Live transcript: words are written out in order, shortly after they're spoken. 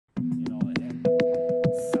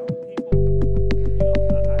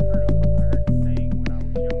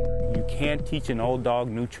can't teach an old dog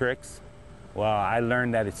new tricks. Well, I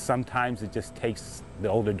learned that sometimes it just takes the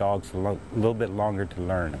older dogs a little bit longer to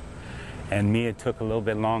learn. And me, it took a little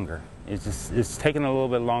bit longer. It's taken a little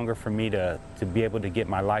bit longer for me to be able to get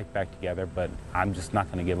my life back together, but I'm just not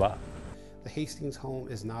going to give up. The Hastings home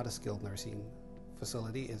is not a skilled nursing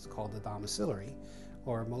facility. It's called the Domicillary,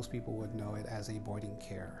 or most people would know it as a boarding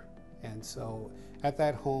care. And so at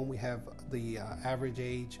that home, we have the average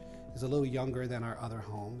age is a little younger than our other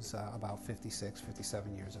homes, about 56,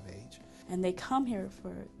 57 years of age. And they come here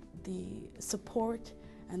for the support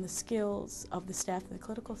and the skills of the staff and the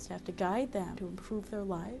clinical staff to guide them to improve their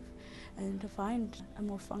life and to find a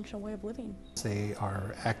more functional way of living. They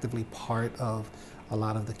are actively part of a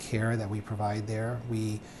lot of the care that we provide there.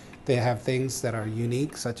 They have things that are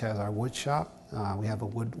unique, such as our wood shop. We have a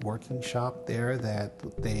woodworking shop there that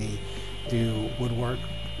they do woodwork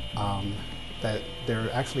that they're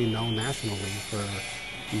actually known nationally for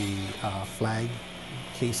the flag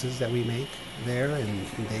cases that we make there, and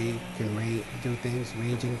they can do things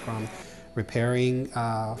ranging from repairing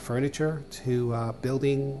furniture to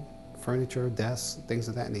building furniture, desks, things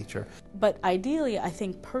of that nature. But ideally, I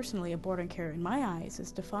think personally, a boarding care in my eyes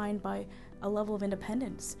is defined by a level of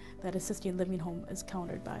independence that assisted living home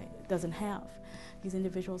doesn't have. These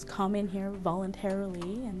individuals come in here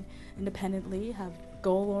voluntarily and independently, have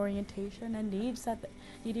goal orientation and needs that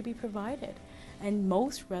need to be provided. And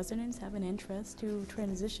most residents have an interest to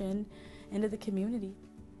transition into the community.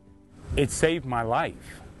 It saved my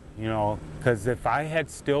life, you know, because if I had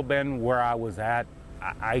still been where I was at,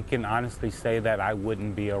 I can honestly say that I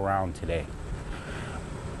wouldn't be around today.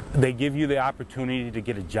 They give you the opportunity to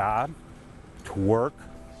get a job, to work,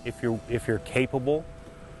 if you're capable.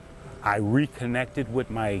 I reconnected with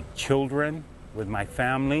my children, with my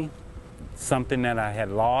family, something that I had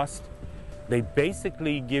lost. They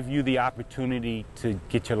basically give you the opportunity to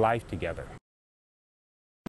get your life together.